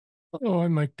Hello,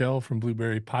 I'm Mike Dell from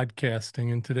Blubrry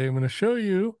Podcasting, and today I'm going to show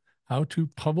you how to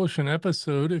publish an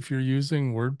episode if you're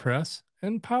using WordPress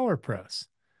and PowerPress.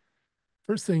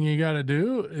 First thing you got to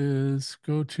do is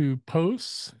go to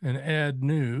Posts and Add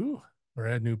New, or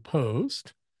Add New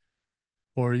Post,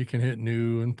 or you can hit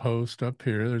New and Post up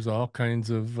here. There's all kinds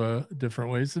of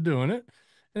different ways of doing it,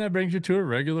 and that brings you to a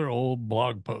regular old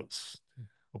blog post.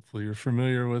 Hopefully, you're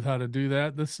familiar with how to do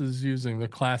that. This is using the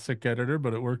classic editor,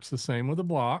 but it works the same with a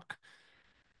block.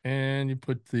 And you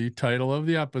put the title of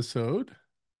the episode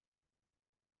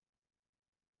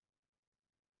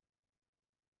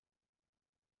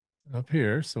up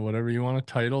here. So whatever you want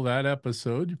to title that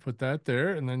episode, you put that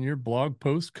there, and then your blog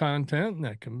post content, and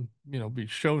that can, be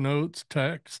show notes,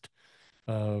 text,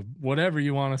 whatever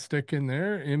you want to stick in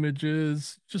there,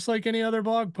 images, just like any other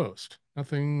blog post.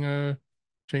 Nothing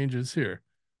changes here.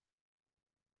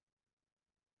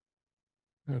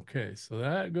 Okay, so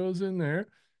that goes in there.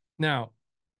 Now,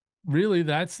 really,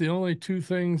 that's the only two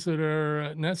things that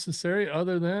are necessary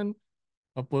other than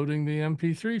uploading the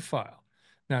MP3 file.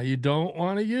 Now, you don't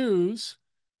want to use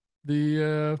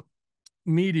the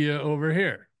media over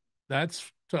here.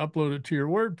 That's to upload it to your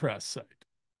WordPress site.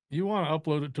 You want to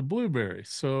upload it to Blubrry.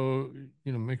 So,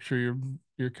 make sure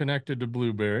you're connected to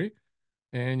Blubrry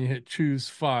and you hit choose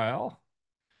file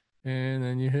and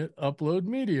then you hit upload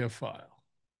media file.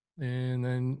 And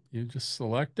then you just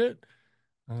select it.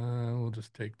 We'll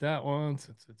just take that one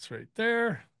since it's right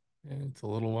there. And it's a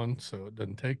little one, so it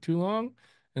doesn't take too long.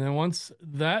 And then once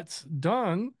that's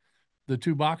done, the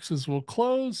two boxes will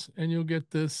close and you'll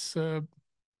get this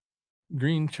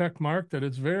green check mark that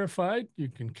it's verified. You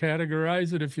can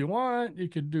categorize it if you want. You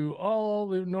could do all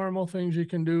the normal things you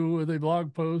can do with a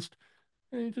blog post,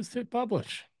 and you just hit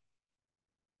publish.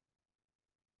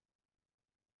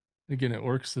 Again, it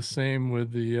works the same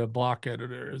with the block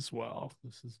editor as well.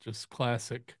 This is just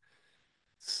classic.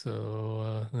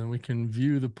 So then we can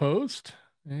view the post,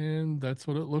 and that's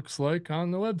what it looks like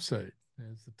on the website.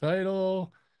 There's the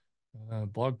title.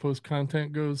 Blog post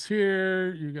content goes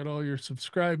here. You got all your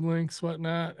subscribe links,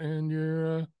 whatnot, and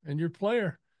your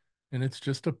player, and it's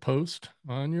just a post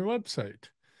on your website.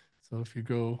 So if you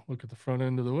go look at the front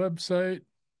end of the website,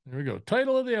 there we go.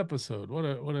 Title of the episode. What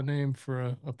a name for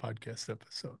a podcast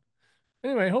episode.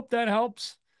 Anyway, hope that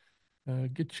helps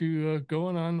get you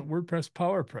going on WordPress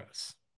PowerPress.